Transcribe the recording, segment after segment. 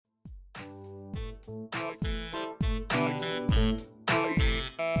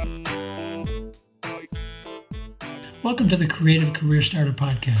Welcome to the Creative Career Starter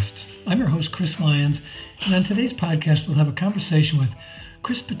Podcast. I'm your host, Chris Lyons, and on today's podcast, we'll have a conversation with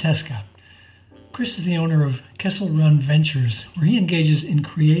Chris Peteska. Chris is the owner of Kessel Run Ventures, where he engages in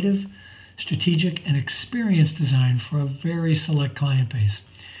creative, strategic, and experience design for a very select client base.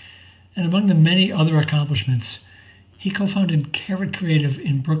 And among the many other accomplishments, he co-founded Carrot Creative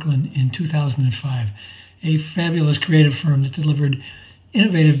in Brooklyn in 2005, a fabulous creative firm that delivered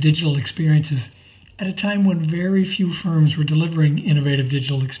innovative digital experiences at a time when very few firms were delivering innovative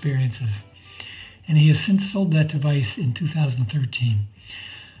digital experiences. And he has since sold that to Vice in 2013.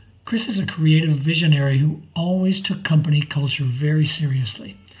 Chris is a creative visionary who always took company culture very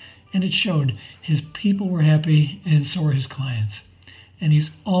seriously. And it showed. His people were happy, and so were his clients. And he's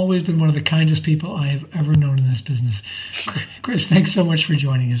always been one of the kindest people I have ever known in this business. Chris, thanks so much for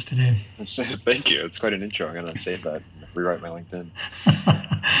joining us today. Thank you. It's quite an intro. I'm going to save that, rewrite my LinkedIn.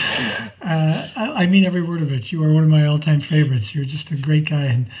 I mean every word of it. You are one of my all-time favorites. You're just a great guy.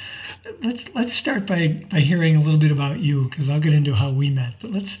 And let's start by hearing a little bit about you, because I'll get into how we met.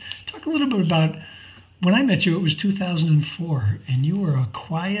 But let's talk a little bit about when I met you. It was 2004, and you were a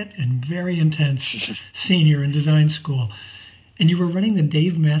quiet and very intense senior in design school. And you were running the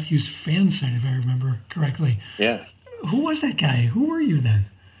Dave Matthews fan site, if I remember correctly. Yeah. Who was that guy? Who were you then?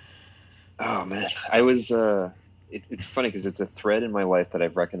 Oh, man. I was, it's funny because it's a thread in my life that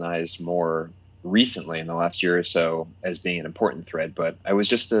I've recognized more recently in the last year or so as being an important thread. But I was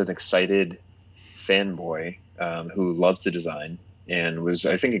just an excited fanboy who loves to design and was,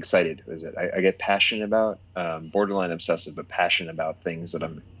 I think, excited. I get passionate about, borderline obsessive, but passionate about things that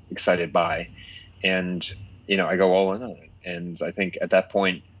I'm excited by. And, I go all in on it. And I think at that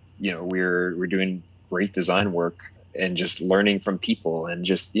point, we're doing great design work and just learning from people, and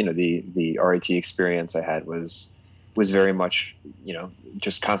just, the RIT experience I had was very much,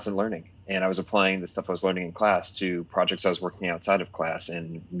 just constant learning. And I was applying the stuff I was learning in class to projects I was working outside of class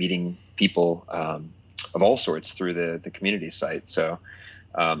and meeting people of all sorts through the community site. So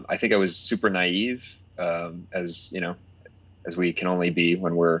I think I was super naive, as we can only be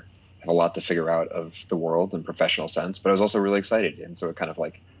when have a lot to figure out of the world in professional sense, but I was also really excited. And so it kind of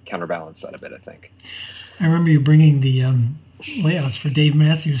like counterbalanced that a bit, I think. I remember you bringing the layouts for Dave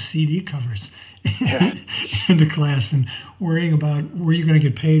Matthews CD covers into class and worrying about, were you going to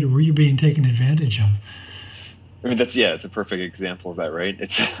get paid or were you being taken advantage of? I mean, it's a perfect example of that, right?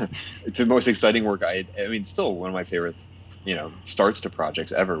 It's the most exciting work. Still one of my favorite, starts to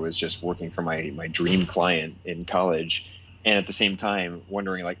projects ever was just working for my dream client in college. And at the same time,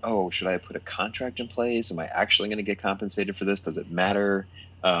 wondering like, oh, should I put a contract in place? Am I actually going to get compensated for this? Does it matter?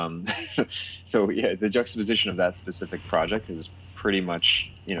 The juxtaposition of that specific project is pretty much,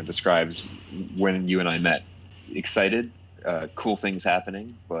 describes when you and I met. Excited, cool things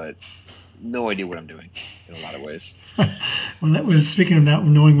happening, but no idea what I'm doing in a lot of ways. Well, that was, speaking of not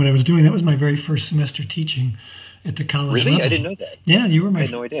knowing what I was doing, that was my very first semester teaching at the college Really? level. I didn't know that. Yeah, you were I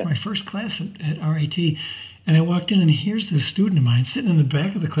had no idea. My first class at RIT. And I walked in, and here's this student of mine sitting in the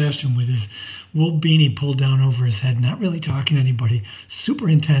back of the classroom with his wool beanie pulled down over his head, not really talking to anybody, super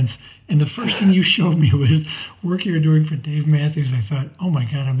intense. And the first thing you showed me was work you were doing for Dave Matthews. I thought, oh my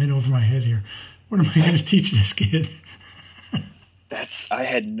God, I'm in over my head here. What am I going to teach this kid? I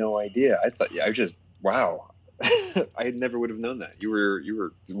had no idea. I thought, wow. I never would have known that. You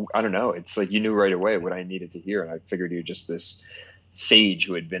were, I don't know. It's like you knew right away what I needed to hear. And I figured you were just this sage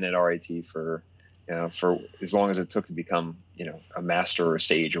who had been at RIT for as long as it took to become, a master or a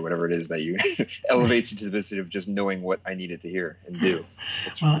sage or whatever it is that you elevates you to the position of just knowing what I needed to hear and do.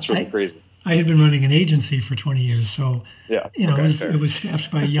 It's really crazy. I had been running an agency for 20 years, so it was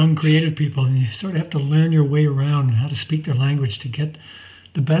staffed by young creative people, and you sort of have to learn your way around and how to speak their language to get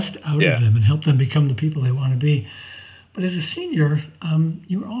the best out of them and help them become the people they want to be. But as a senior,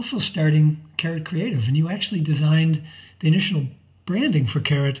 you were also starting Carrot Creative, and you actually designed the initial branding for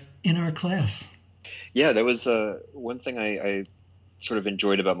Carrot in our class. Yeah, that was one thing I sort of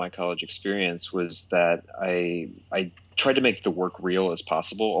enjoyed about my college experience was that I tried to make the work real as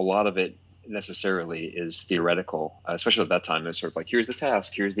possible. A lot of it necessarily is theoretical, especially at that time. It was sort of like, here's the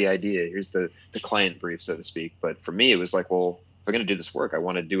task, here's the idea, here's the client brief, so to speak. But for me, it was like, well, if I'm going to do this work, I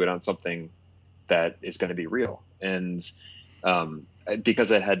want to do it on something that is going to be real. And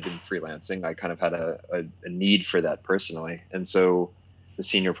because I had been freelancing, I kind of had a need for that personally. And so the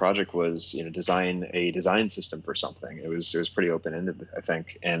senior project was, design a design system for something. It was pretty open-ended, I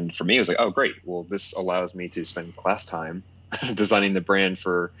think. And for me, it was like, oh, great. Well, this allows me to spend class time designing the brand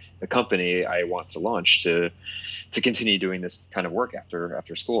for the company I want to launch to continue doing this kind of work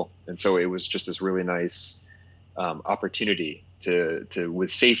after school. And so it was just this really nice opportunity to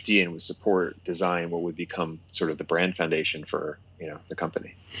with safety and with support design what would become sort of the brand foundation for the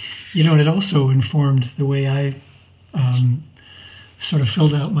company. And it also informed the way I sort of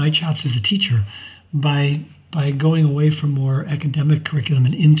filled out my chops as a teacher by going away from more academic curriculum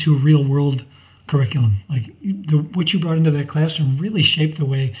and into real world curriculum. Like what you brought into that classroom really shaped the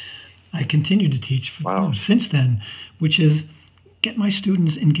way I continue to teach since then, which is get my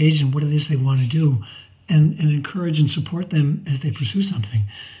students engaged in what it is they want to do and encourage and support them as they pursue something.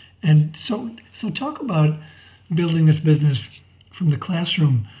 And so talk about building this business from the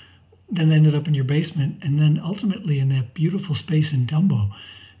classroom, then ended up in your basement, and then ultimately in that beautiful space in Dumbo,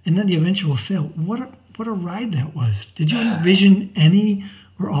 and then the eventual sale. What a ride that was. Did you envision any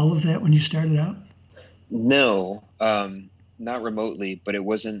or all of that when you started out? No, not remotely, but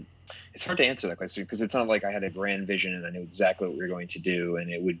it's hard to answer that question because it's not like I had a grand vision and I knew exactly what we were going to do and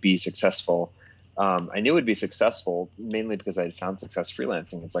it would be successful. I knew it would be successful mainly because I had found success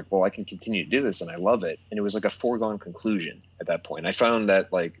freelancing. It's like, well, I can continue to do this and I love it. And it was like a foregone conclusion at that point. I found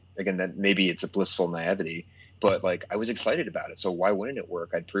that that maybe it's a blissful naivety, but I was excited about it. So why wouldn't it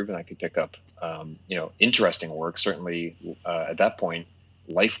work? I'd proven I could pick up, interesting work, certainly at that point,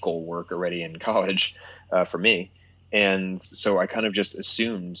 life goal work already in college for me. And so I kind of just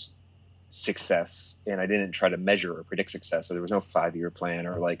assumed success and I didn't try to measure or predict success. So there was no 5-year plan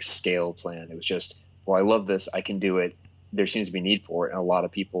or scale plan. It was just, well, I love this. I can do it. There seems to be need for it. And a lot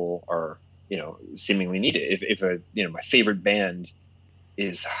of people are, seemingly need it. If my favorite band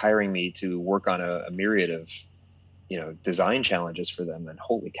is hiring me to work on a myriad of, design challenges for them, then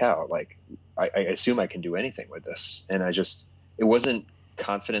holy cow, I assume I can do anything with this. And it wasn't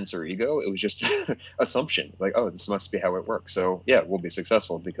confidence or ego. It was just assumption this must be how it works. So yeah, we'll be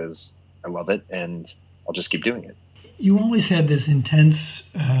successful because I love it and I'll just keep doing it. You always had this intense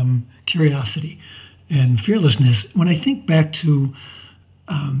curiosity and fearlessness. When I think back to,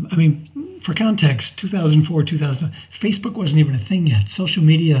 for context, 2004, 2000, Facebook wasn't even a thing yet. Social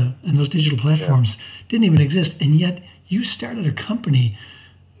media and those digital platforms didn't even exist. And yet you started a company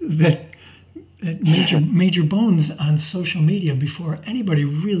that major bones on social media before anybody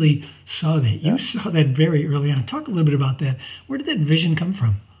really saw that. You saw that very early on. Talk a little bit about that. Where did that vision come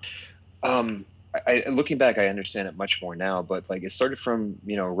from? Looking back, I understand it much more now, but it started from,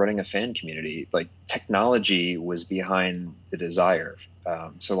 running a fan community. Technology was behind the desire.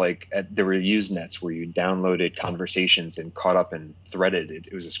 There were Usenets where you downloaded conversations and caught up and threaded.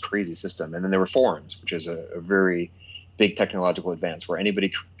 It was this crazy system. And then there were forums, which is a very big technological advance where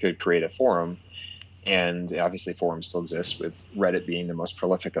anybody could create a forum. And obviously forums still exist, with Reddit being the most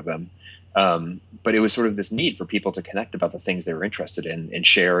prolific of them. But it was sort of this need for people to connect about the things they were interested in and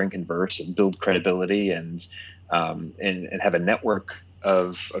share and converse and build credibility and have a network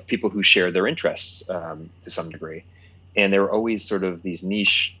of people who share their interests to some degree. And there were always sort of these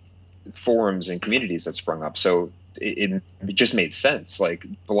niche forums and communities that sprung up. So it just made sense.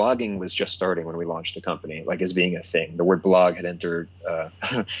 Blogging was just starting when we launched the company, as being a thing. The word blog had entered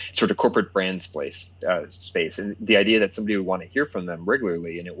sort of corporate brand space. And the idea that somebody would want to hear from them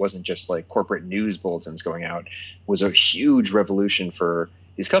regularly, and it wasn't just corporate news bulletins going out, was a huge revolution for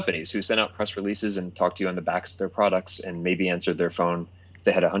these companies who sent out press releases and talked to you on the backs of their products and maybe answered their phone.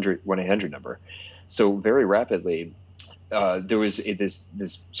 They had a 1-800 number. So very rapidly, there was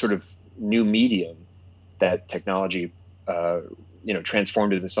this sort of new medium that technology,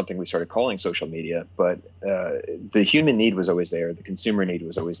 transformed into something we started calling social media. But the human need was always there. The consumer need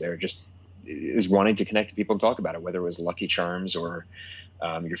was always there. Just is wanting to connect to people and talk about it, whether it was Lucky Charms or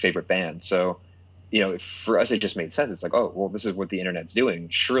your favorite band. So, for us, it just made sense. It's this is what the internet's doing.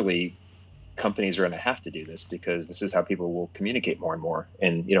 Surely companies are going to have to do this because this is how people will communicate more and more.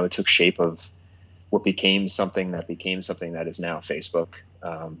 And, it took shape of what became something that is now Facebook,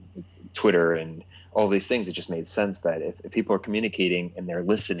 Twitter, and all these things. It just made sense that if people are communicating and they're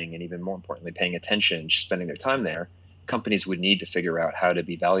listening and even more importantly, paying attention, spending their time there, companies would need to figure out how to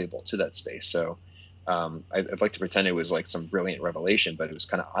be valuable to that space. So I'd like to pretend it was some brilliant revelation, but it was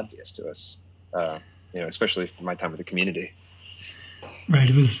kind of obvious to us, especially from my time with the community. Right.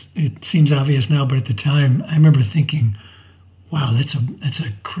 It seems obvious now, but at the time I remember thinking, wow, that's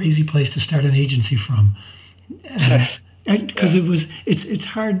a crazy place to start an agency from. Because it's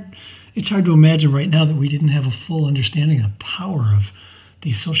hard to imagine right now that we didn't have a full understanding of the power of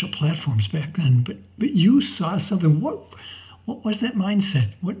these social platforms back then. But you saw something. What was that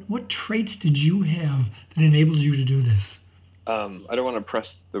mindset? What traits did you have that enabled you to do this? I don't want to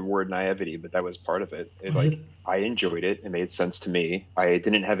press the word naivety, but that was part of it. I enjoyed it. It made sense to me. I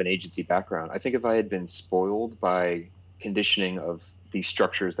didn't have an agency background. I think if I had been spoiled by conditioning of these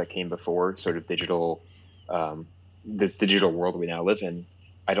structures that came before, sort of digital this digital world we now live in,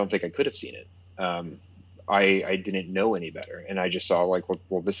 I don't think I could have seen it. I didn't know any better, and I just saw like,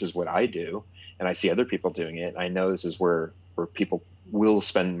 well, this is what I do, and I see other people doing it. And I know this is where people will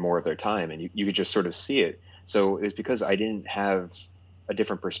spend more of their time, and you could just sort of see it. So it's because I didn't have a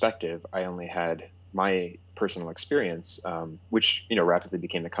different perspective. I only had my personal experience, which rapidly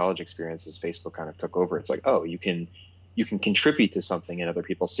became the college experience as Facebook kind of took over. It's like, oh, you can contribute to something and other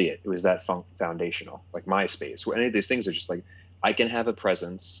people see it. It was that foundational, like MySpace, where any of these things are just like, I can have a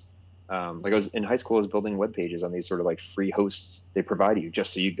presence. Like I was in high school, I was building web pages on these sort of like free hosts they provide you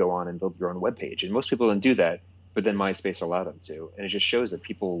just so you go on and build your own web page. And most people don't do that, but then MySpace allowed them to. And it just shows that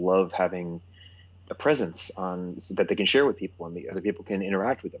people love having a presence on so that they can share with people and the other people can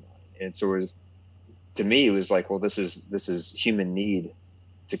interact with them on. And so to me, it was like, well, this is human need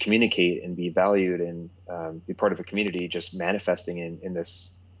to communicate and be valued and be part of a community, just manifesting in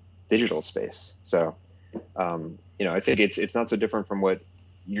this digital space. So, I think it's not so different from what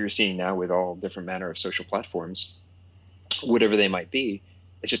you're seeing now with all different manner of social platforms, whatever they might be.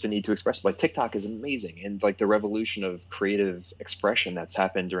 It's just a need to express. Like TikTok is amazing, and like the revolution of creative expression that's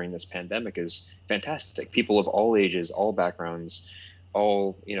happened during this pandemic is fantastic. People of all ages, all backgrounds,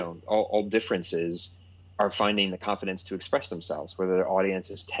 all differences are finding the confidence to express themselves. Whether their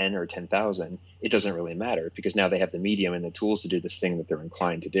audience is 10 or 10,000, it doesn't really matter, because now they have the medium and the tools to do this thing that they're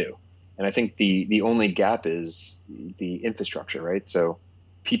inclined to do. And I think the only gap is the infrastructure, right? So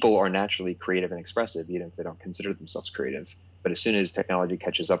people are naturally creative and expressive, even if they don't consider themselves creative. But as soon as technology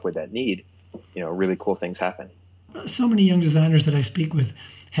catches up with that need, really cool things happen. So many young designers that I speak with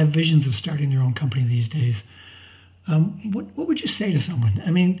have visions of starting their own company these days. What would you say to someone?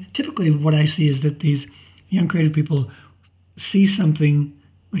 I mean, typically what I see is that these young creative people see something,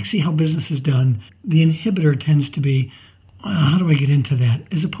 like see how business is done. The inhibitor tends to be, how do I get into that?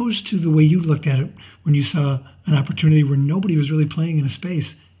 As opposed to the way you looked at it when you saw an opportunity where nobody was really playing in a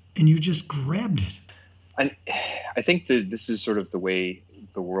space and you just grabbed it. I think that this is sort of the way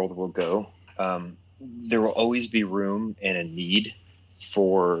the world will go. There will always be room and a need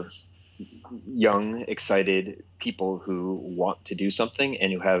for young, excited people who want to do something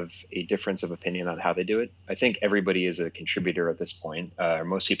and who have a difference of opinion on how they do it. I think everybody is a contributor at this point, or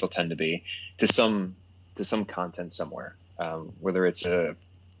most people tend to be, to some content somewhere. Whether it's a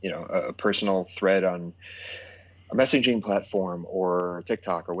personal thread on a messaging platform or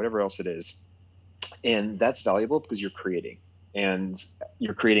TikTok or whatever else it is. And that's valuable because you're creating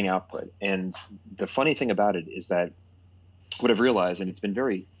output. And the funny thing about it is that what I've realized, and it's been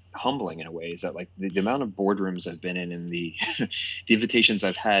very humbling in a way, is that like the amount of boardrooms I've been in and the the invitations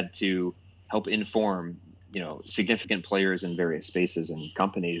I've had to help inform, significant players in various spaces and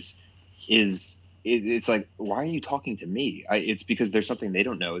companies it's like, why are you talking to me? It's because there's something they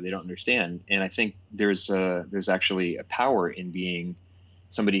don't know, they don't understand. And I think there's actually a power in being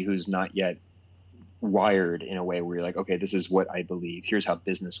somebody who's not yet wired in a way where you're like, okay, this is what I believe. Here's how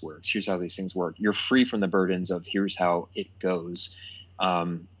business works. Here's how these things work. You're free from the burdens of here's how it goes.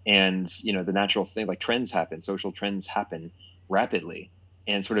 And the natural thing, like trends happen, social trends happen rapidly,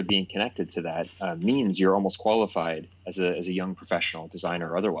 and sort of being connected to that means you're almost qualified as a young professional,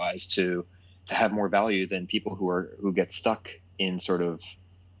 designer or otherwise, to have more value than people who get stuck in sort of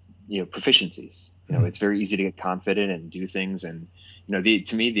proficiencies. It's very easy to get confident and do things, and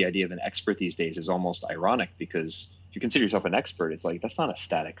to me the idea of an expert these days is almost ironic, because if you consider yourself an expert, it's like that's not a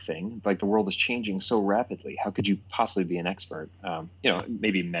static thing. Like the world is changing so rapidly. How could you possibly be an expert?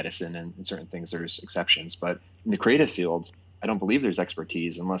 Maybe medicine and certain things there's exceptions, but in the creative field, I don't believe there's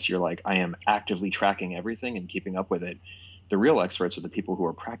expertise unless you're like, I am actively tracking everything and keeping up with it. The real experts are the people who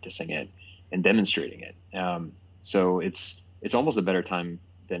are practicing it and demonstrating it. So it's almost a better time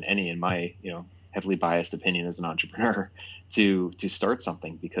than any, in my heavily biased opinion as an entrepreneur, to start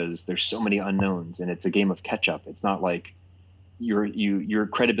something, because there's so many unknowns and it's a game of catch up. It's not like your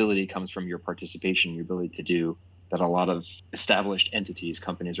credibility comes from your participation, your ability to do that a lot of established entities,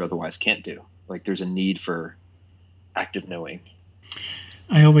 companies or otherwise can't do. Like there's a need for active knowing.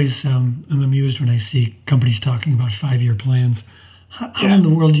 I always am amused when I see companies talking about 5-year plans. How in the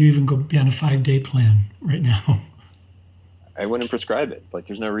world do you even go beyond a 5-day plan right now? I wouldn't prescribe it. Like,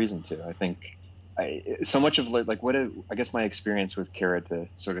 there's no reason to. I think so much of like what I guess my experience with Kara, to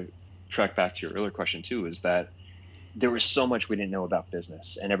sort of track back to your earlier question too, is that there was so much we didn't know about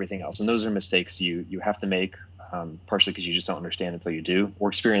business and everything else. And those are mistakes you have to make, partially because you just don't understand until you do, or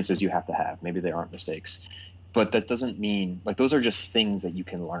experiences you have to have. Maybe they aren't mistakes, but that doesn't mean, like, those are just things that you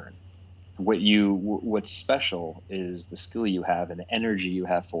can learn. What's special is the skill you have and the energy you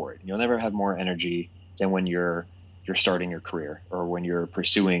have for it. You'll never have more energy than when you're starting your career or when you're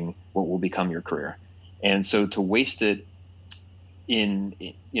pursuing what will become your career. And so to waste it in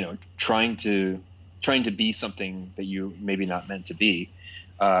trying to be something that you maybe not meant to be,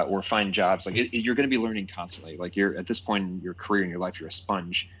 or find jobs, like you're going to be learning constantly. Like you're at this point in your career, in your life, you're a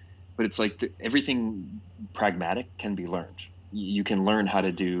sponge. But it's like everything pragmatic can be learned. You can learn how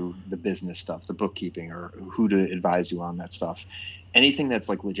to do the business stuff, the bookkeeping, or who to advise you on that stuff. Anything that's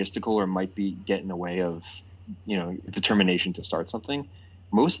like logistical or might be get in the way of, determination to start something,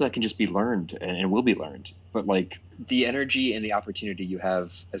 most of that can just be learned and will be learned. But like the energy and the opportunity you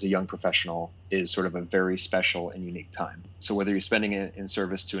have as a young professional is sort of a very special and unique time. So whether you're spending it in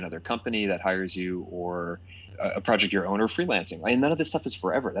service to another company that hires you, or a project your own, or freelancing, and none of this stuff is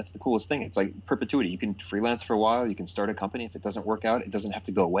forever. That's the coolest thing. It's like perpetuity. You can freelance for a while. You can start a company. If it doesn't work out, it doesn't have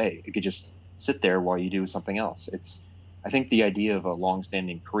to go away. It could just sit there while you do something else. I think the idea of a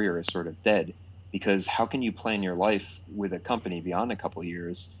long-standing career is sort of dead, because how can you plan your life with a company beyond a couple of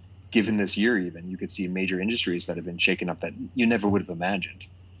years? Given this year, even, you could see major industries that have been shaken up that you never would have imagined.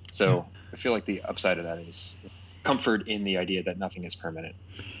 So I feel like the upside of that is comfort in the idea that nothing is permanent.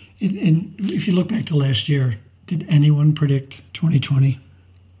 And if you look back to last year, did anyone predict 2020?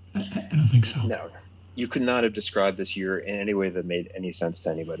 I don't think so. No. You could not have described this year in any way that made any sense to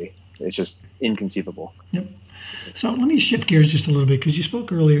anybody. It's just inconceivable. Yep. So let me shift gears just a little bit, because you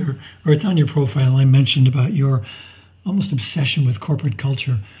spoke earlier, or it's on your profile, I mentioned about your almost obsession with corporate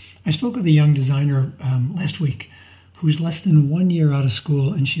culture. I spoke with a young designer last week who's less than 1 year out of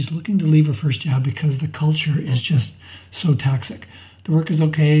school, and she's looking to leave her first job because the culture is just so toxic. The work is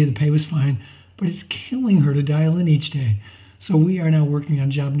okay, the pay was fine, but it's killing her to dial in each day. So we are now working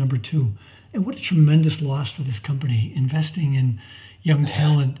on job number 2. And what a tremendous loss for this company, investing in young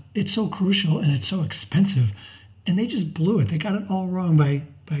talent. It's so crucial and it's so expensive. And they just blew it. They got it all wrong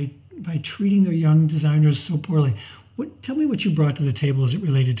by treating their young designers so poorly. Tell me what you brought to the table as it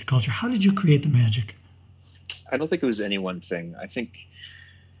related to culture. How did you create the magic? I don't think it was any one thing. I think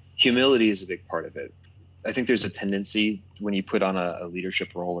humility is a big part of it. I think there's a tendency when you put on a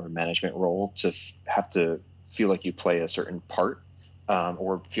leadership role or a management role to have to feel like you play a certain part,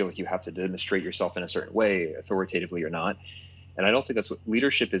 or feel like you have to demonstrate yourself in a certain way, authoritatively or not. And I don't think that's what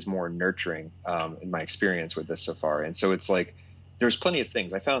leadership is. More nurturing, in my experience with this so far. And so it's like, there's plenty of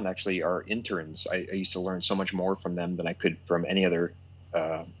things. I found actually our interns, I used to learn so much more from them than I could from any other,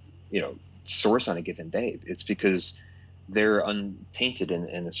 source on a given day. It's because they're untainted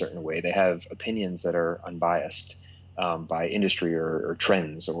in a certain way. They have opinions that are unbiased by industry or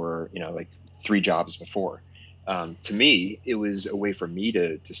trends, or, like 3 jobs before. To me, it was a way for me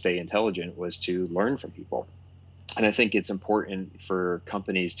to stay intelligent, was to learn from people. And I think it's important for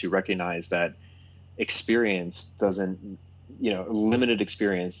companies to recognize that experience doesn't, limited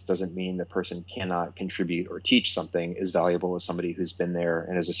experience doesn't mean the person cannot contribute or teach something as valuable as somebody who's been there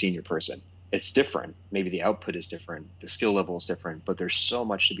and is a senior person. It's different. Maybe the output is different, the skill level is different, but there's so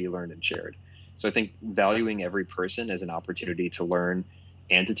much to be learned and shared. So I think valuing every person as an opportunity to learn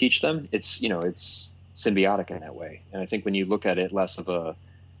and to teach them, it's symbiotic in that way. And I think when you look at it less of a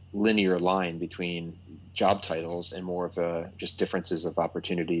linear line between job titles and more of a just differences of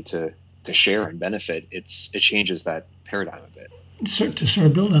opportunity to share and benefit, it changes that paradigm a bit. So to sort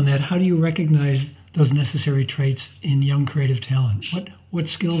of build on that, how do you recognize those necessary traits in young creative talent? What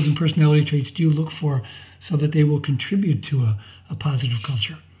skills and personality traits do you look for so that they will contribute to a positive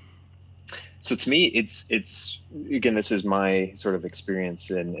culture? So to me, it's again, this is my sort of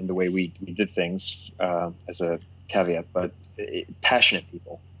experience in the way we did things, as a caveat, but passionate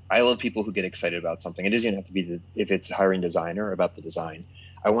people. I love people who get excited about something. It doesn't even have to be if it's hiring designer, about the design.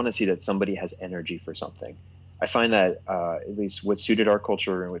 I want to see that somebody has energy for something. I find that at least what suited our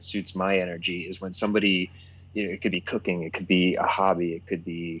culture and what suits my energy is when somebody, it could be cooking, it could be a hobby, it could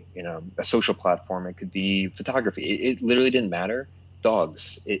be, a social platform, it could be photography. It literally didn't matter.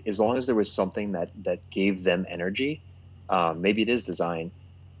 Dogs, as long as there was something that gave them energy, maybe it is design.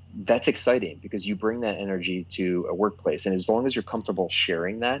 That's exciting because you bring that energy to a workplace. And as long as you're comfortable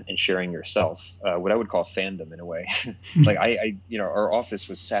sharing that and sharing yourself, what I would call fandom in a way, like our office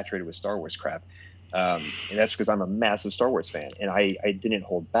was saturated with Star Wars crap. And that's because I'm a massive Star Wars fan, and I didn't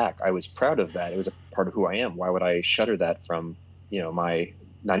hold back. I was proud of that. It was a part of who I am. Why would I shutter that from, my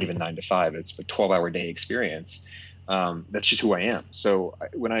not even 9 to 5, it's a 12-hour day experience. That's just who I am. So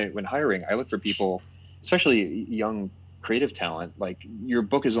when hiring, I look for people, especially young creative talent. Like, your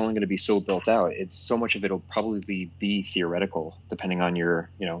book is only going to be so built out. It's so much of it'll probably be theoretical, depending on your,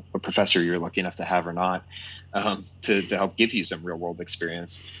 what professor you're lucky enough to have or not, to help give you some real world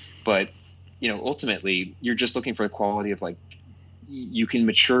experience. But, ultimately you're just looking for the quality of, like, you can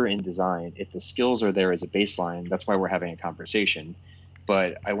mature in design if the skills are there as a baseline. That's why we're having a conversation.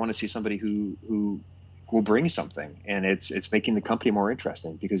 But I want to see somebody who will bring something, and it's making the company more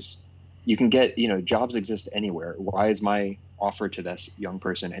interesting because you can get, jobs exist anywhere. Why is my offer to this young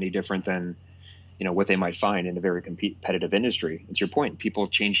person any different than, what they might find in a very competitive industry? It's your point. People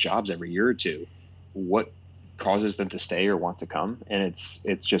change jobs every year or two. What causes them to stay or want to come? And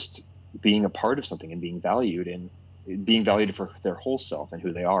it's just being a part of something and being valued for their whole self and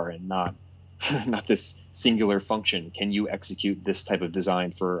who they are, and not this singular function. Can you execute this type of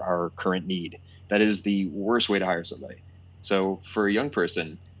design for our current need? That is the worst way to hire somebody. So for a young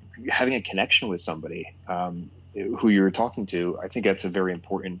person, having a connection with somebody who you're talking to, I think that's a very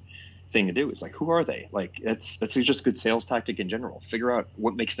important thing to do. Is like, who are they? Like, that's just a good sales tactic in general. Figure out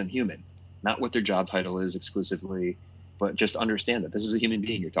what makes them human, not what their job title is exclusively, but just understand that this is a human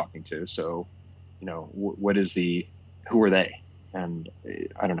being you're talking to. So, who are they? And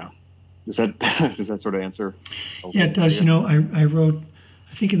I don't know. Does that sort of answer? Yeah, it does. I wrote,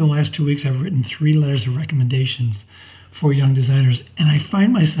 I think in the last 2 weeks, I've written 3 letters of recommendations for young designers. And I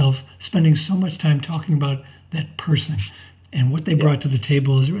find myself spending so much time talking about that person and what they brought to the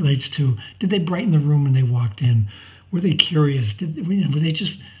table as it relates to, did they brighten the room when they walked in? Were they curious? Were they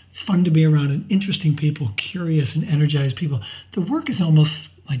just fun to be around, and interesting people, curious and energized people? The work is almost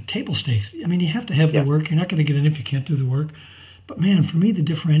like table stakes. I mean, you have to have the work. You're not going to get in if you can't do the work. But man, for me, the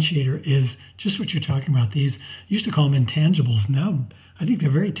differentiator is just what you're talking about. These, used to call them intangibles. Now, I think they're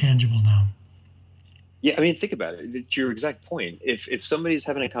very tangible now. Yeah, I mean, think about it. It's your exact point. If somebody's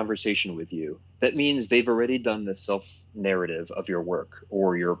having a conversation with you, that means they've already done the self-narrative of your work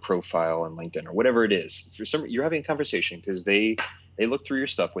or your profile on LinkedIn or whatever it is. You're having a conversation because they looked through your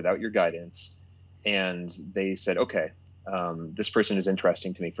stuff without your guidance, and they said, okay, this person is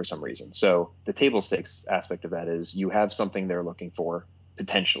interesting to me for some reason. So the table stakes aspect of that is you have something they're looking for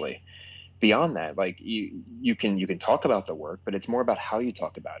potentially. Beyond that, like you can talk about the work, but it's more about how you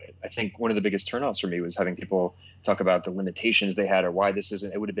talk about it. I think one of the biggest turnoffs for me was having people talk about the limitations they had or why this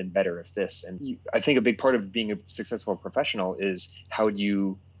isn't, it would have been better if this. And I think a big part of being a successful professional is how do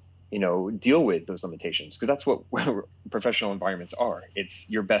you deal with those limitations? Because that's what professional environments are. It's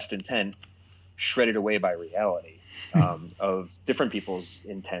your best intent shredded away by reality of different people's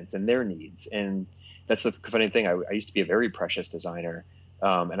intents and their needs. And that's the funny thing. I used to be a very precious designer.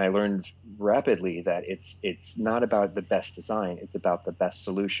 And I learned rapidly that it's not about the best design. It's about the best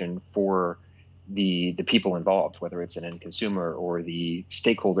solution for the people involved, whether it's an end consumer or the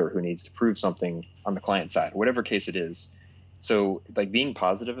stakeholder who needs to prove something on the client side, whatever case it is. So like being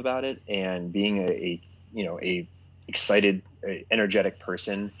positive about it and being a excited, energetic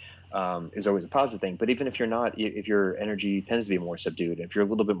person is always a positive thing. But even if you're not, if your energy tends to be more subdued, if you're a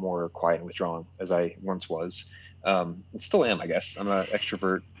little bit more quiet and withdrawn, as I once was, still am, I guess. I'm an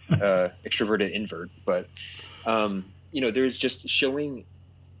extroverted invert, but there's just showing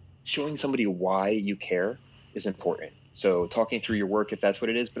somebody why you care is important. So talking through your work, if that's what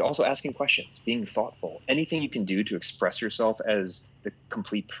it is, but also asking questions, being thoughtful, anything you can do to express yourself as the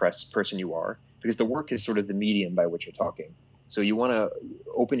complete person you are, because the work is sort of the medium by which you're talking. So you want to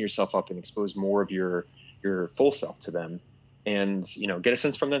open yourself up and expose more of your full self to them, and get a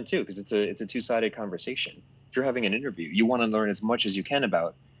sense from them too, because it's a two-sided conversation. If you're having an interview, you want to learn as much as you can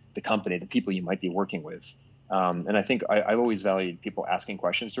about the company, the people you might be working with. And I think I've always valued people asking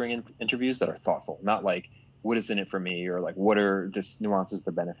questions during interviews that are thoughtful, not like, what is in it for me? Or like, what are the nuances,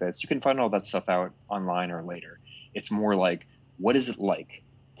 the benefits? You can find all that stuff out online or later. It's more like, what is it like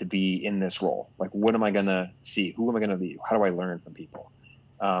to be in this role? Like, what am I going to see? Who am I going to be? How do I learn from people?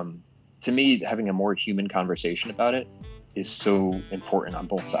 To me, having a more human conversation about it is so important on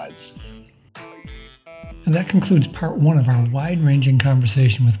both sides. And that concludes part 1 of our wide-ranging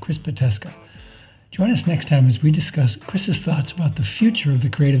conversation with Chris Piteska. Join us next time as we discuss Chris's thoughts about the future of the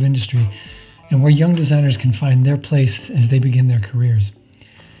creative industry and where young designers can find their place as they begin their careers.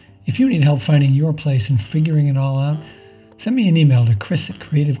 If you need help finding your place and figuring it all out, send me an email to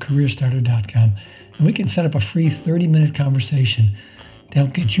chris@creativecareerstarter.com and we can set up a free 30-minute conversation to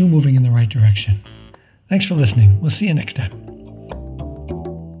help get you moving in the right direction. Thanks for listening. We'll see you next time.